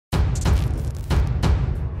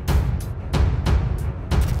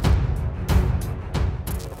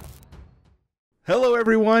Hello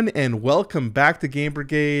everyone and welcome back to Game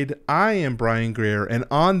Brigade. I am Brian Greer, and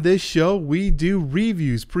on this show we do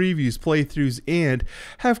reviews, previews, playthroughs, and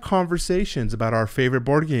have conversations about our favorite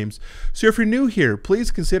board games. So if you're new here,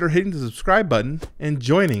 please consider hitting the subscribe button and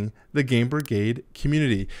joining the Game Brigade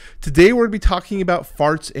community. Today we're going to be talking about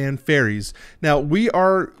Farts and Fairies. Now we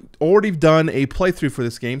are already done a playthrough for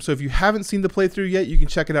this game, so if you haven't seen the playthrough yet, you can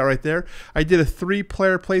check it out right there. I did a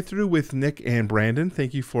 3-player playthrough with Nick and Brandon.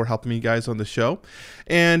 Thank you for helping me guys on the show.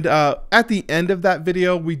 And at the end of that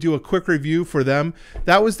video, we do a quick review for them.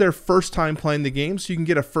 That was their first time playing the game, so you can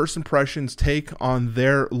get a first impressions take on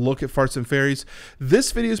their look at Farts and Fairies.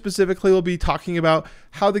 This video specifically will be talking about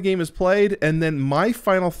how the game is played and then my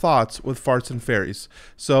final thoughts with Farts and Fairies.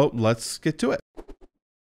 So let's get to it.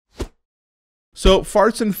 So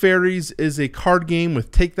Farts and Fairies is a card game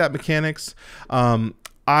with take that mechanics.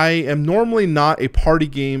 I am normally not a party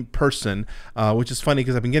game person, which is funny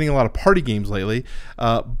because I've been getting a lot of party games lately,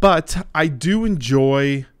 but I do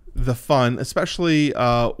enjoy the fun, especially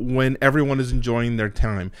when everyone is enjoying their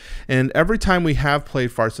time. And every time we have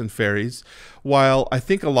played Farts and Fairies, while I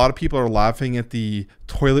think a lot of people are laughing at the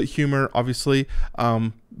toilet humor, obviously,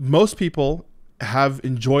 most people have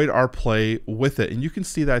enjoyed our play with it, and you can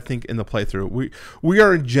see that I think in the playthrough. We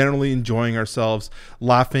are generally enjoying ourselves,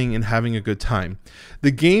 laughing and having a good time. The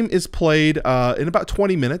game is played in about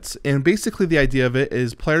 20 minutes, and basically the idea of it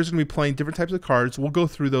is players are going to be playing different types of cards. We'll go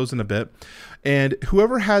through those in a bit, and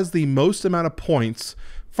whoever has the most amount of points,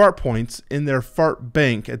 fart points, in their fart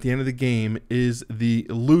bank at the end of the game is the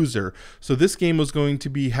loser. So this game was going to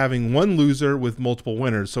be having one loser with multiple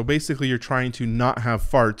winners. So basically you're trying to not have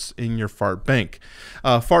farts in your fart bank.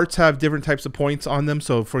 Farts have different types of points on them.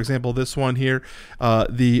 So for example, this one here,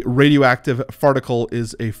 the radioactive farticle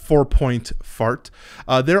is a 4-point fart.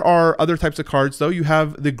 There are other types of cards though. You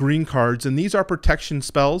have the green cards, and these are protection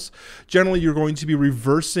spells. Generally you're going to be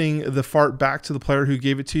reversing the fart back to the player who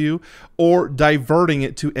gave it to you, or diverting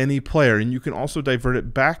it to any player, and you can also divert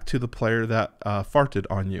it back to the player that farted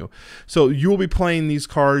on you. So you will be playing these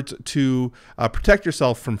cards to protect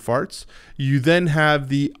yourself from farts. You then have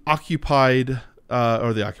the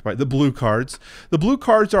the blue cards. The blue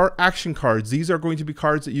cards are action cards. These are going to be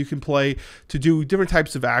cards that you can play to do different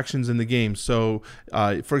types of actions in the game. So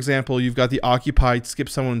for example, you've got the occupied, skip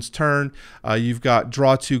someone's turn. You've got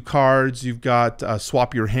draw 2 cards. You've got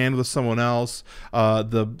swap your hand with someone else.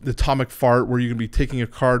 The atomic fart, where you're going to be taking a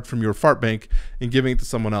card from your fart bank and giving it to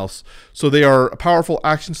someone else. So they are powerful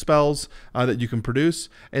action spells that you can produce.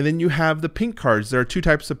 And then you have the pink cards. There are 2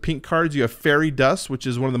 types of pink cards. You have Fairy Dust, which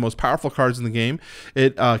is one of the most powerful cards in the game.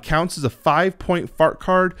 It counts as a 5-point fart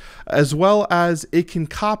card, as well as it can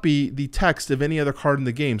copy the text of any other card in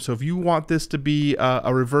the game. So if you want this to be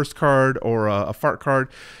a reverse card or a fart card,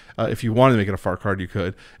 if you want to make it a fart card, you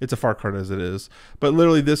could. It's a fart card as it is. But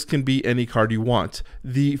literally, this can be any card you want.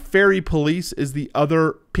 The Fairy Police is the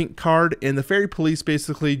other pink card, and the Fairy Police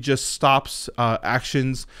basically just stops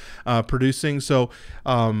actions producing. So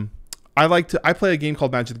I play a game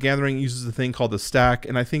called Magic the Gathering. It uses a thing called the stack,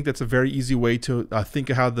 and I think that's a very easy way to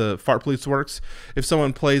think of how the fart police works. If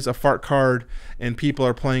someone plays a fart card and people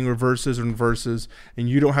are playing reverses and inverses, and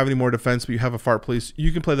you don't have any more defense but you have a fart police,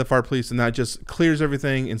 you can play the fart police, and that just clears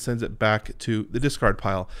everything and sends it back to the discard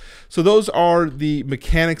pile. So those are the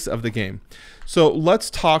mechanics of the game. So let's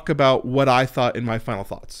talk about what I thought in my final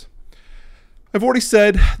thoughts. I've already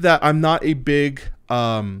said that I'm not a big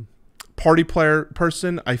party player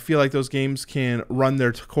person. I feel like those games can run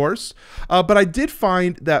their course, but I did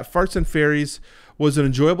find that Farts and Fairies was an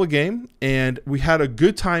enjoyable game, and we had a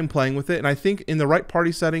good time playing with it. And I think in the right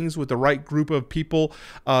party settings with the right group of people,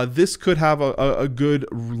 this could have a good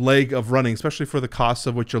leg of running, especially for the cost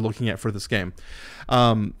of what you're looking at for this game.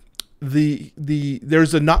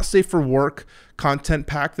 There's a not safe for work content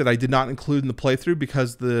pack that I did not include in the playthrough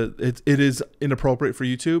because it is inappropriate for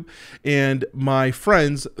YouTube, and my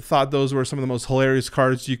friends thought those were some of the most hilarious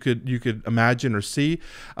cards you could imagine or see,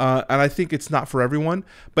 and I think it's not for everyone,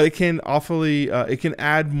 but it can it can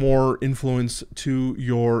add more influence to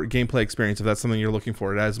your gameplay experience if that's something you're looking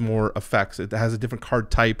for. It has more effects. It has a different card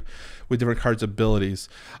type with different cards' abilities.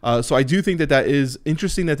 So I do think that is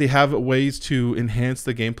interesting that they have ways to enhance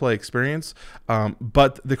the gameplay experience,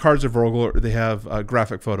 but the cards are vulgar. They have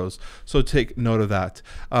graphic photos, so take note of that.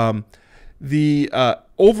 The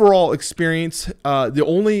overall experience, the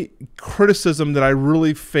only criticism that I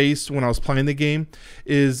really faced when I was playing the game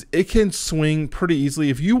is it can swing pretty easily.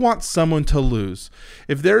 If you want someone to lose,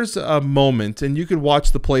 if there's a moment, and you can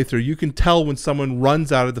watch the playthrough, you can tell when someone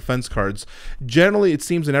runs out of defense cards. Generally, it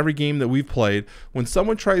seems in every game that we've played, when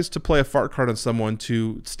someone tries to play a fart card on someone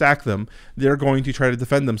to stack them, they're going to try to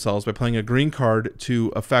defend themselves by playing a green card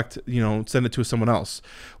to affect, send it to someone else,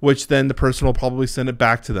 which then the person will probably send it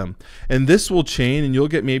back to them. And this will chain, and you'll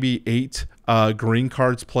get maybe 8 green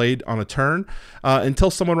cards played on a turn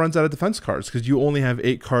until someone runs out of defense cards, because you only have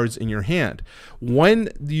 8 cards in your hand. When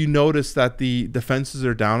you notice that the defenses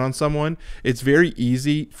are down on someone, it's very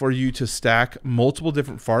easy for you to stack multiple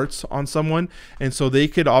different farts on someone, and so they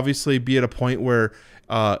could obviously be at a point where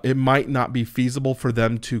it might not be feasible for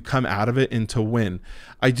them to come out of it and to win.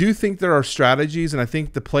 I do think there are strategies, and I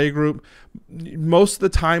think the play group, most of the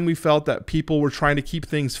time we felt that people were trying to keep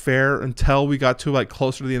things fair until we got to like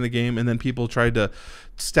closer to the end of the game, and then people tried to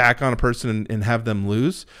stack on a person and have them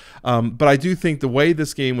lose. But I do think the way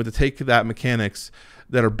this game, with the take that mechanics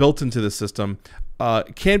that are built into the system,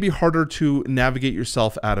 can be harder to navigate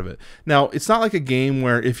yourself out of it. Now, it's not like a game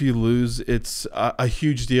where if you lose, it's a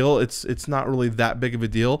huge deal. It's not really that big of a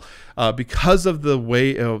deal because of the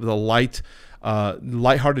way of the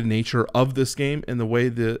lighthearted nature of this game, and the way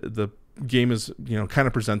the game is kind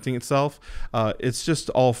of presenting itself. It's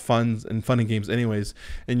just all fun and games anyways,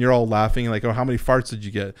 and you're all laughing like, oh, how many farts did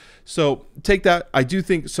you get? So take that. I do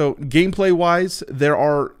think so. Gameplay wise, there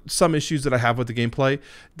are some issues that I have with the gameplay.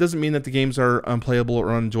 Doesn't mean that the games are unplayable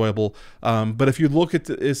or unenjoyable, but if you look at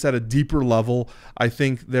this at a deeper level, I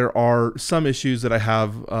think there are some issues that I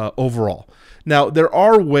have overall. Now, there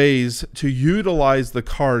are ways to utilize the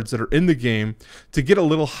cards that are in the game to get a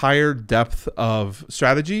little higher depth of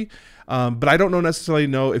strategy. But I don't necessarily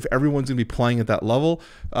know if everyone's going to be playing at that level.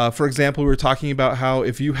 For example, we were talking about how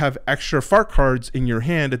if you have extra fart cards in your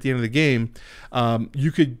hand at the end of the game,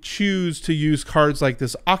 you could choose to use cards like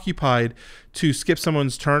this occupied to skip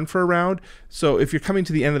someone's turn for a round. So if you're coming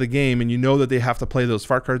to the end of the game and you know that they have to play those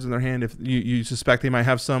fart cards in their hand, if you suspect they might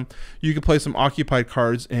have some, you can play some occupied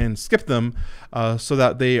cards and skip them so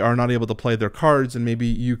that they are not able to play their cards, and maybe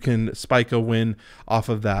you can spike a win off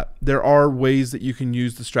of that. There are ways that you can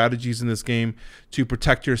use the strategies in this game to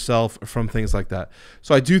protect yourself from things like that.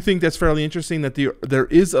 So I do think that's fairly interesting that there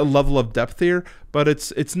is a level of depth here, but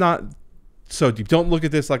it's not so deep. Don't look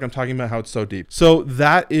at this like I'm talking about how it's so deep. So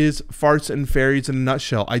that is Farts and Fairies in a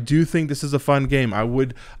nutshell. I do think this is a fun game. I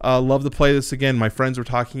would love to play this again. My friends were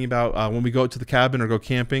talking about when we go out to the cabin or go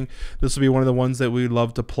camping, this will be one of the ones that we'd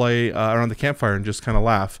love to play around the campfire and just kind of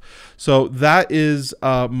laugh. So that is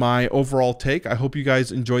my overall take. I hope you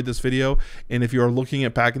guys enjoyed this video, and if you are looking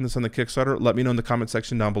at backing this on the Kickstarter, let me know in the comment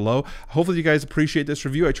section down below. Hopefully you guys appreciate this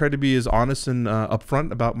review. I tried to be as honest and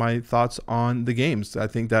upfront about my thoughts on the games. I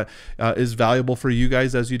think that is valuable for you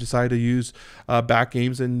guys as you decide to use back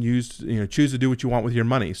games and choose to do what you want with your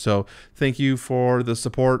money. So thank you for the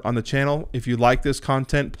support on the channel. If you like this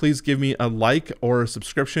content, please give me a like or a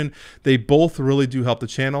subscription. They both really do help the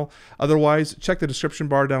channel. Otherwise, check the description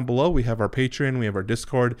bar down below. We have our Patreon, we have our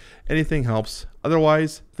Discord. Anything helps.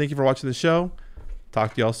 Otherwise, thank you for watching the show.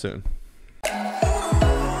 Talk to y'all soon.